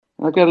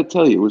And I got to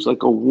tell you, it was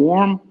like a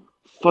warm,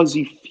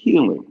 fuzzy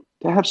feeling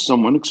to have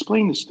someone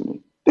explain this to me.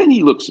 Then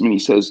he looks at me and he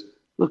says,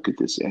 look at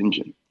this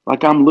engine.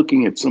 Like I'm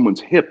looking at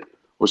someone's hip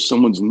or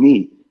someone's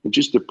knee and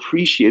just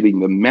appreciating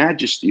the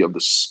majesty of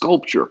the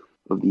sculpture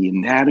of the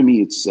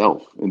anatomy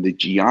itself and the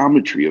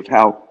geometry of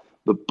how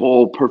the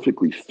ball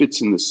perfectly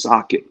fits in the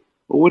socket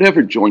or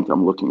whatever joint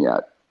I'm looking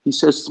at. He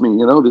says to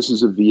me, this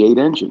is a V8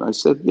 engine. I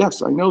said,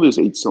 yes, I know there's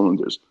 8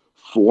 cylinders,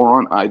 4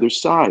 on either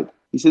side.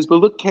 He says, but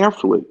look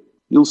carefully.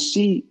 You'll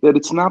see that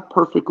it's not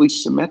perfectly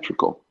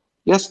symmetrical.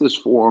 Yes, there's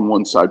 4 on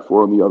one side,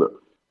 4 on the other,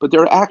 but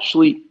they're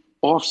actually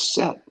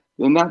offset.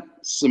 They're not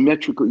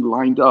symmetrically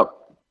lined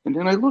up. And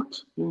then I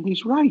looked, and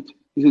he's right.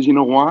 He says, you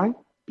know why?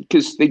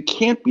 Because they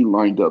can't be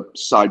lined up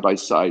side by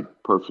side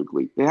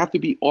perfectly. They have to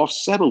be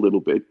offset a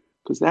little bit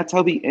because that's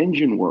how the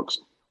engine works.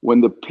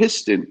 When the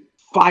piston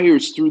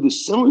fires through the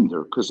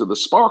cylinder because of the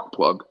spark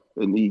plug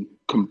and the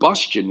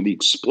combustion and the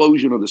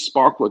explosion of the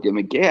spark plug and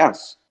the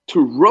gas,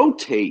 to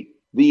rotate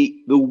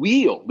the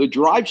wheel, the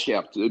drive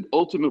shaft that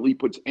ultimately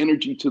puts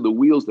energy to the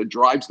wheels that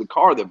drives the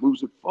car, that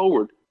moves it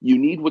forward, you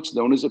need what's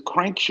known as a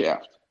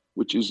crankshaft,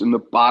 which is in the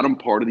bottom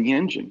part of the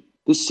engine.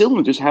 The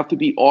cylinders have to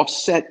be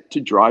offset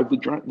to drive the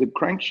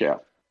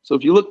crankshaft. So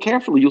if you look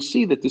carefully, you'll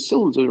see that the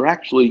cylinders are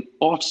actually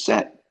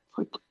offset.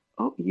 Like,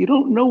 oh, you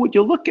don't know what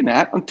you're looking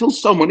at until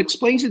someone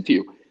explains it to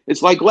you.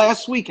 It's like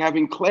last week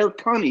having Claire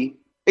Cunny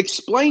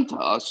explain to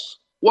us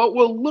what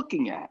we're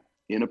looking at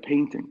in a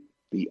painting.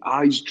 The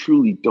eyes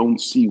truly don't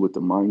see what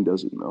the mind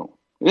doesn't know.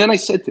 And then I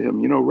said to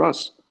him,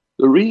 Russ,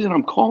 the reason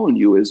I'm calling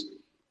you is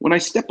when I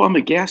step on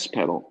the gas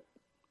pedal,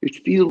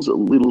 it feels a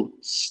little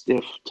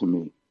stiff to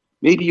me.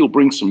 Maybe you'll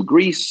bring some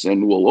grease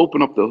and we'll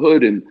open up the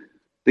hood and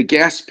the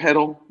gas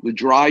pedal, the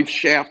drive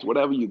shaft,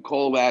 whatever you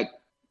call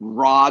that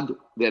rod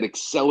that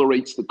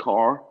accelerates the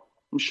car.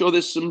 I'm sure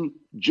there's some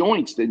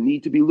joints that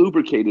need to be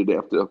lubricated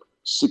after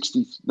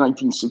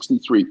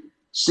 1963,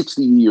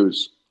 60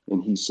 years.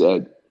 And he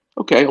said,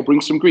 okay, I'll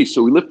bring some grease.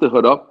 So we lift the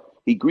hood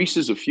up. He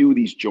greases a few of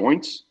these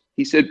joints.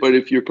 He said, but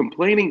if you're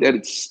complaining that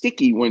it's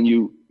sticky when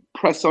you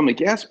press on the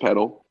gas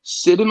pedal,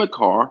 sit in the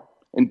car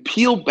and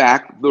peel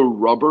back the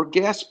rubber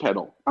gas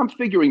pedal. I'm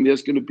figuring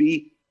there's going to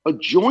be a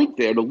joint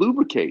there to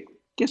lubricate.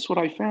 Guess what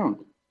I found?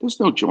 There's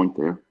no joint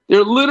there.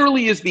 There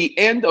literally is the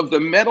end of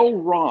the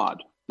metal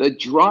rod that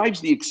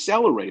drives the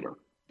accelerator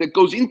that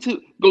goes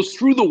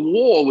through the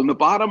wall in the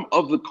bottom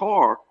of the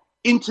car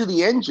into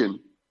the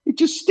engine. It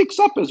just sticks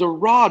up as a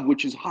rod,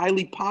 which is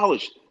highly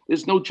polished.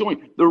 There's no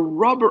joint. The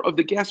rubber of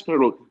the gas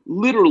pedal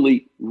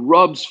literally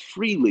rubs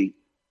freely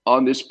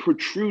on this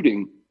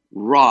protruding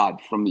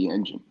rod from the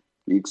engine,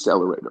 the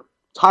accelerator.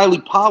 It's highly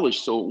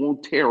polished, so it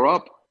won't tear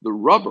up the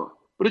rubber,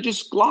 but it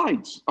just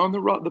glides on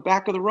the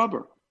back of the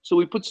rubber. So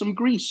we put some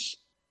grease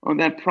on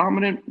that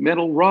prominent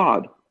metal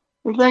rod.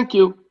 And thank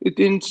you, it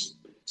didn't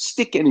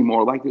stick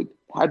anymore like it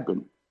had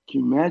been. Can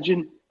you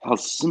imagine how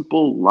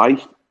simple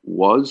life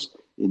was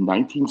in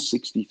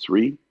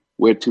 1963,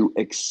 where to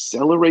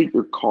accelerate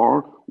your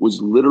car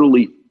was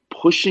literally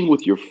pushing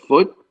with your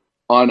foot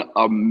on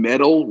a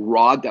metal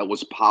rod that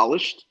was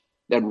polished,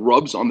 that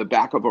rubs on the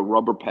back of a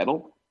rubber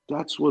pedal?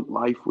 That's what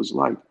life was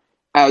like.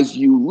 As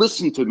you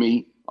listen to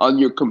me on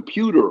your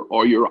computer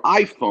or your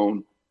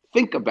iPhone,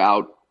 think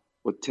about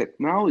what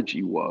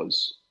technology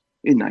was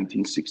in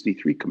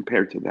 1963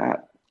 compared to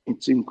that.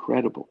 It's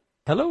incredible.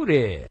 Hello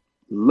there.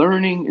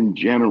 Learning in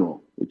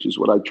general, which is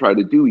what I try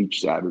to do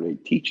each Saturday,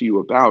 teach you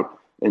about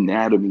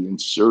anatomy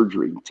and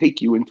surgery,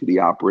 take you into the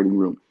operating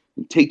room,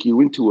 and take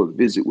you into a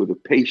visit with a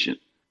patient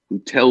who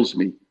tells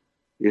me,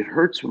 it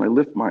hurts when I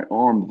lift my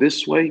arm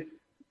this way,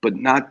 but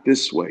not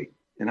this way.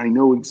 And I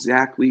know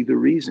exactly the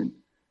reason.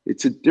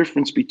 It's a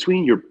difference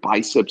between your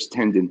biceps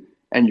tendon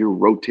and your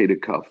rotator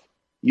cuff.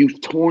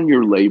 You've torn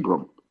your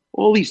labrum.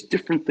 All these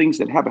different things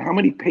that happen. How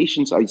many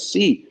patients I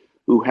see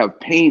who have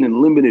pain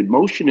and limited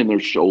motion in their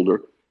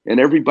shoulder, and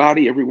every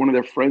one of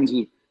their friends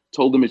has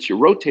told them it's your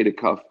rotator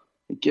cuff.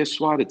 And guess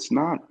what? It's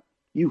not.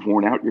 You've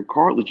worn out your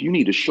cartilage. You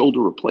need a shoulder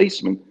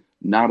replacement,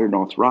 not an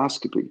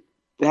arthroscopy.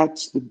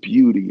 That's the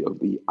beauty of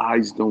the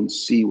eyes don't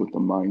see what the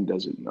mind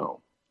doesn't know.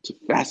 It's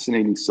a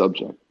fascinating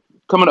subject.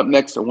 Coming up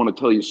next, I want to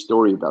tell you a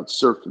story about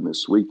surfing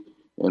this week,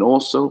 and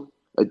also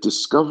a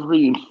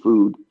discovery in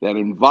food that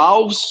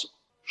involves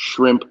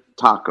shrimp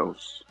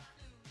tacos.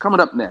 Coming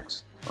up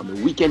next on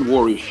the Weekend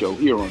Warrior Show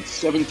here on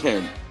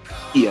 710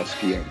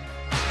 ESPN.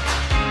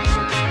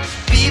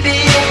 Baby,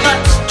 you're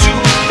much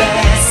too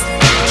fast.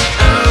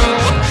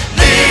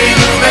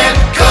 Little red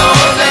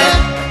golden.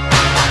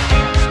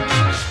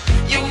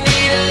 You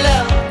need a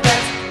love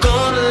that's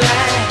gonna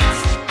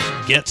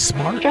last. Get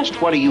smart. Just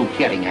what are you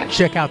getting at?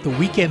 Check out the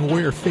Weekend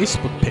Warrior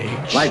Facebook page.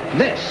 Like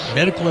this?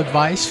 Medical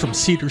advice from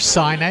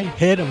Cedars-Sinai,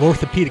 head of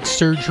orthopedic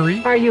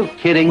surgery. Are you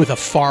kidding? With a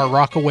far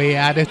rockaway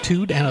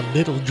attitude and a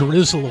little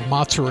drizzle of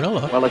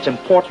mozzarella. Well, it's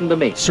important to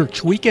me.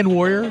 Search Weekend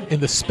Warrior in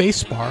the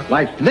space bar.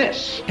 Like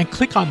this? And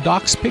click on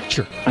Doc's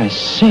picture. I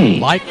see.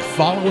 Like,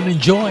 follow, and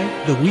enjoy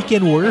the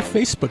Weekend Warrior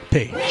Facebook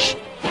page.